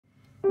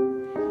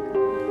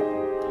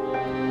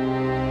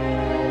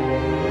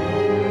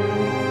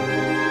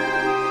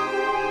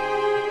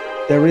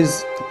There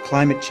is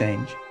climate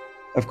change,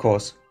 of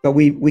course, but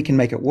we can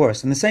make it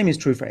worse. And the same is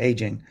true for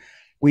aging.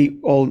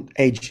 We all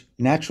age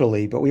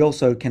naturally, but we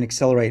also can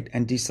accelerate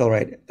and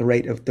decelerate the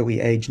rate of that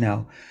we age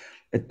now.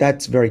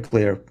 That's very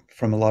clear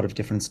from a lot of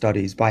different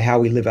studies by how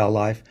we live our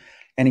life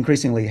and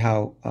increasingly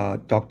how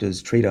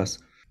doctors treat us.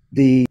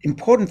 The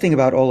important thing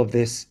about all of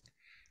this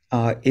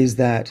is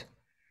that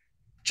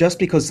just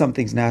because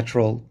something's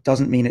natural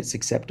doesn't mean it's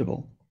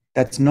acceptable.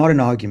 That's not an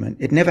argument.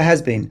 It never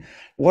has been.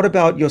 What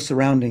about your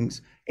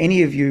surroundings?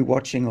 Any of you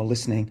watching or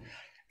listening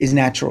is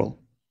natural.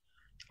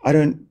 I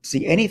don't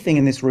see anything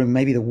in this room.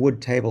 Maybe the wood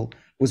table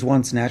was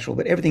once natural,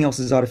 but everything else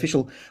is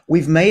artificial.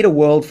 We've made a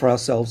world for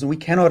ourselves and we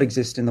cannot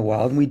exist in the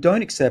wild, and we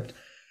don't accept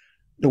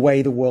the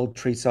way the world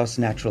treats us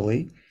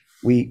naturally.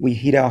 We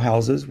heat our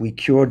houses, we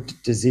cure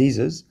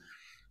diseases.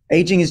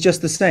 Aging is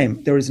just the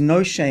same. There is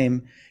no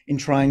shame in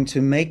trying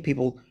to make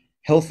people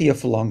healthier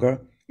for longer.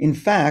 In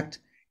fact,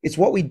 it's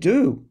what we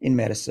do in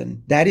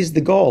medicine. That is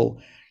the goal.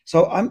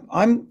 So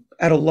I'm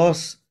at a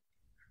loss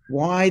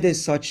why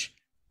there's such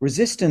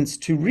resistance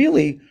to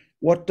really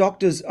what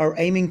doctors are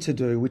aiming to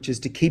do, which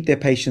is to keep their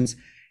patients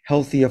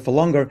healthier for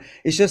longer.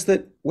 It's just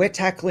that we're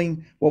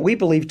tackling what we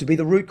believe to be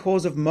the root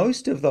cause of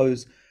most of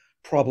those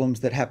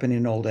problems that happen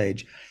in old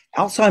age.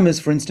 Alzheimer's,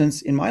 for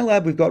instance, in my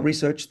lab, we've got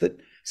research that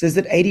says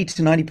that 80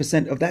 to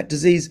 90% of that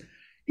disease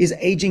is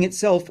aging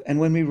itself. And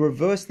when we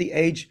reverse the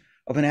age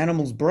of an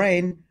animal's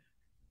brain,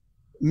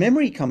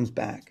 memory comes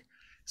back.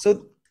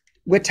 So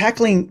we're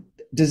tackling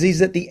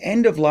disease at the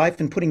end of life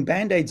and putting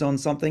band-aids on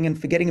something and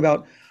forgetting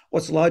about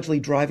what's largely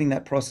driving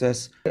that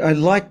process. I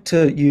like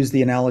to use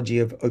the analogy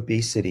of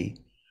obesity.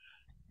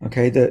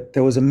 Okay,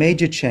 there was a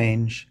major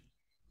change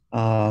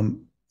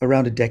around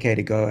a decade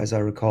ago, as I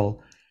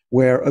recall,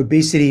 where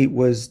obesity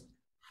was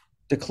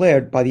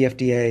declared by the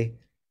FDA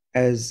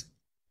as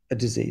a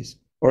disease,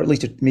 or at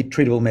least a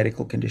treatable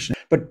medical condition.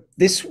 But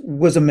this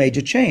was a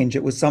major change.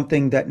 It was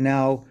something that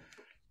now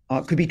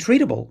could be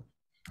treatable.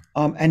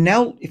 And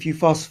now, if you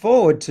fast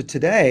forward to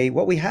today,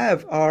 what we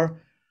have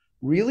are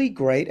really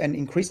great and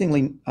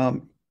increasingly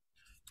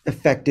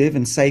effective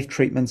and safe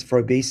treatments for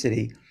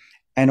obesity,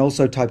 and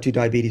also type 2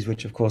 diabetes,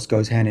 which of course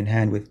goes hand in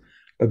hand with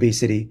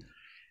obesity.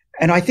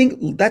 And I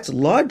think that's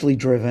largely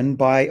driven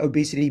by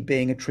obesity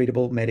being a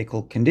treatable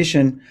medical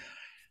condition.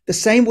 The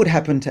same would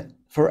happen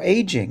for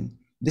aging.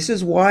 This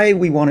is why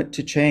we want it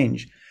to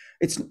change.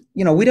 It's,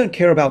 we don't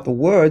care about the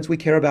words, we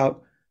care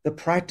about the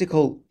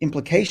practical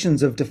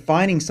implications of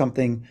defining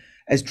something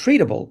as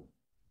treatable.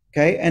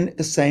 Okay, and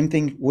the same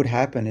thing would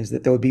happen, is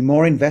that there would be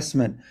more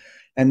investment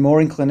and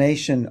more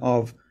inclination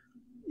of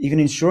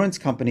even insurance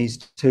companies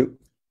to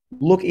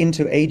look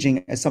into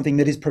aging as something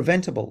that is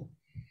preventable.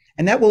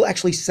 And that will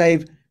actually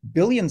save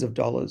billions of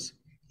dollars.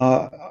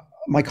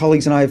 My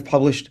colleagues and I have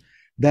published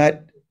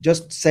that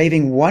just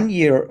saving 1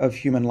 year of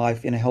human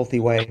life in a healthy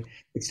way,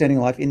 extending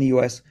life in the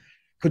US,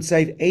 could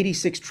save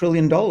 $86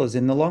 trillion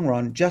in the long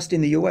run, just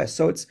in the US.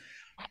 So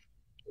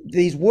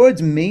these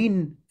words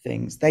mean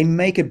things. They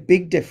make a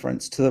big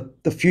difference to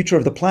the future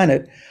of the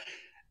planet.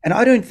 And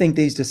I don't think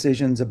these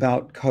decisions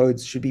about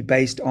codes should be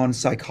based on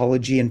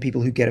psychology and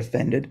people who get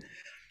offended.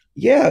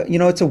 Yeah,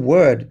 it's a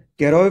word,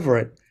 get over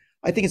it.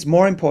 I think it's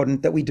more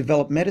important that we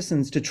develop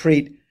medicines to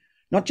treat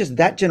not just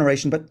that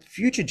generation, but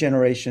future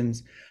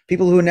generations.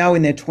 People who are now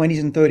in their 20s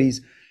and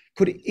 30s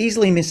could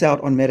easily miss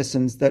out on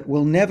medicines that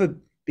will never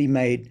be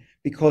made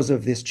because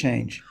of this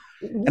change.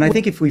 And I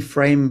think if we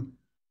frame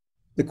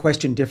the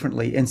question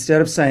differently, instead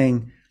of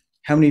saying,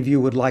 how many of you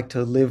would like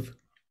to live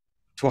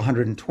to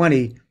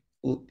 120?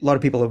 A lot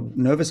of people are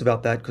nervous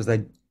about that because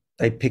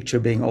they picture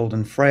being old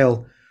and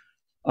frail.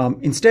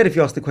 Instead, if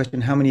you ask the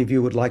question, how many of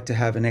you would like to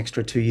have an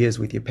extra 2 years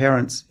with your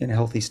parents in a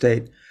healthy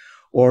state,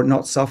 or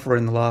not suffer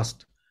in the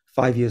last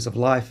 5 years of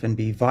life and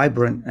be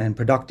vibrant and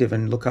productive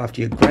and look after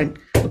your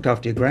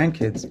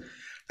grandkids,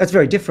 that's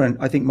very different.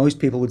 I think most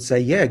people would say,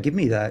 yeah, give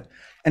me that.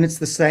 And it's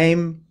the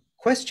same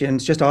question,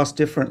 it's just asked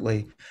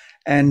differently.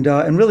 And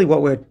really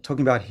what we're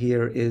talking about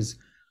here is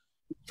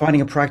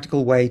finding a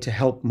practical way to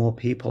help more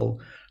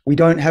people. We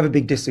don't have a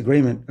big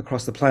disagreement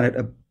across the planet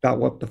about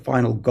what the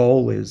final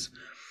goal is.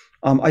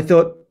 I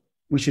thought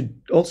we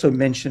should also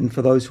mention,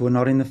 for those who are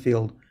not in the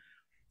field,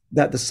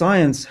 that the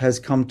science has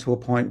come to a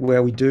point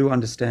where we do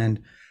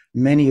understand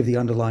many of the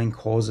underlying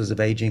causes of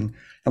aging,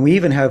 and we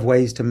even have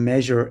ways to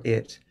measure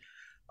it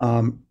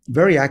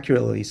very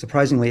accurately,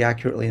 surprisingly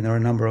accurately, and there are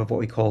a number of what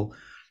we call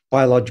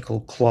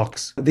biological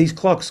clocks. These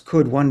clocks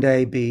could one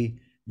day be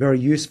very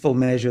useful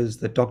measures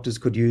that doctors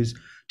could use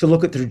to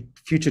look at the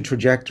future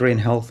trajectory and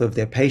health of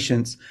their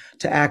patients,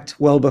 to act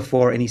well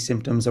before any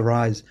symptoms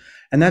arise.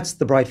 And that's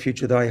the bright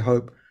future that I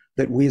hope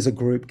that we as a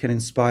group can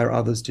inspire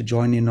others to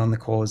join in on the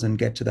cause and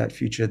get to that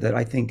future that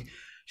I think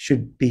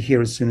should be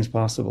here as soon as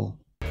possible.